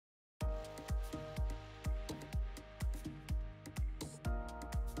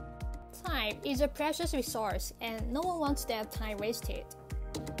Time is a precious resource and no one wants their time wasted.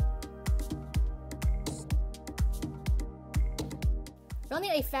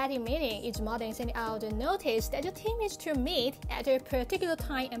 Running an effective meeting is more than sending out a notice that your team is to meet at a particular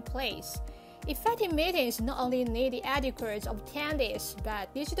time and place. Effective meetings not only need the adequate of attendees,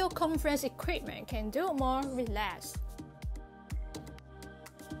 but digital conference equipment can do more with less.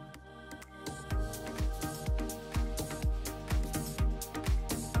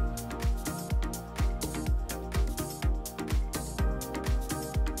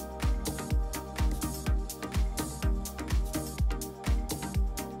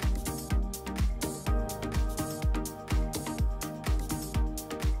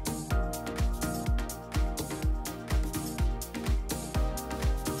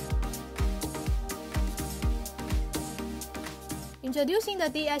 Introducing the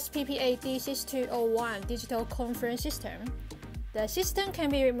DSPPA D6201 digital conference system. The system can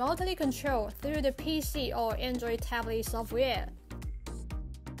be remotely controlled through the PC or Android tablet software.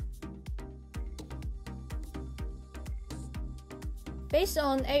 Based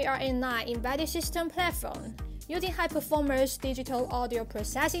on ARN9 embedded system platform, using high-performance digital audio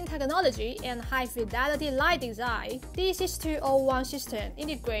processing technology and high-fidelity light design, the D6201 system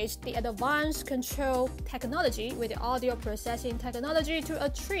integrates the advanced control technology with the audio processing technology to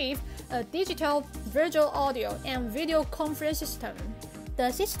achieve a digital, visual audio, and video conference system.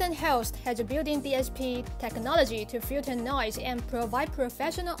 The system host has a built-in DSP technology to filter noise and provide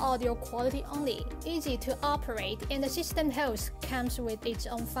professional audio quality only. Easy to operate, and the system host comes with its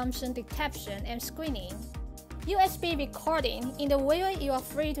own function detection and screening. USB recording. In the way you are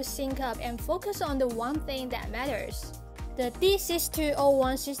free to sync up and focus on the one thing that matters. The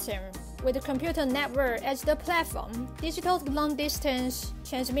D6201 system, with the computer network as the platform, digital long-distance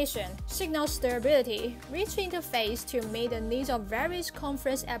transmission, signal stability, rich interface to meet the needs of various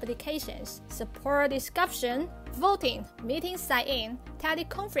conference applications, support discussion, voting, meeting sign-in,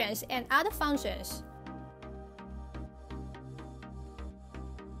 teleconference, and other functions.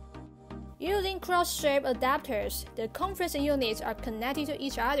 Using cross-shape adapters, the conference units are connected to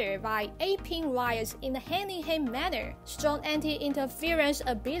each other by 8-pin wires in a hand-in-hand manner, strong anti-interference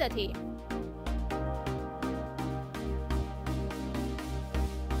ability.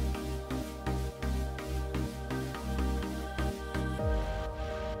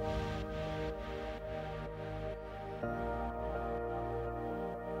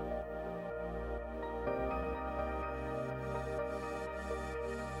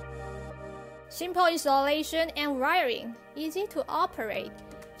 Simple installation and wiring, easy to operate,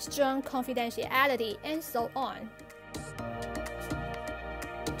 strong confidentiality, and so on.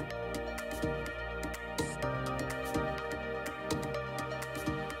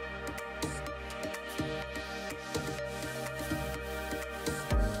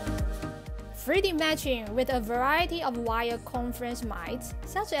 Three-D matching with a variety of wired conference mics,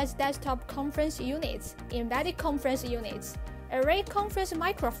 such as desktop conference units, embedded conference units, array conference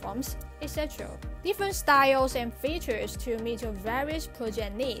microphones, etc. Different styles and features to meet your various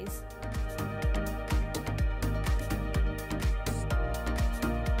project needs.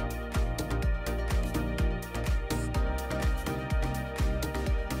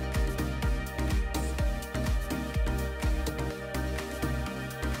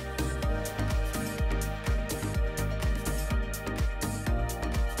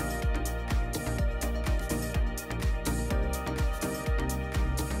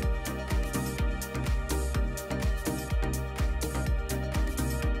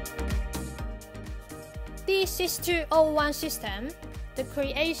 D6201 system, the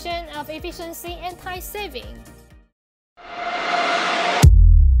creation of efficiency and time saving.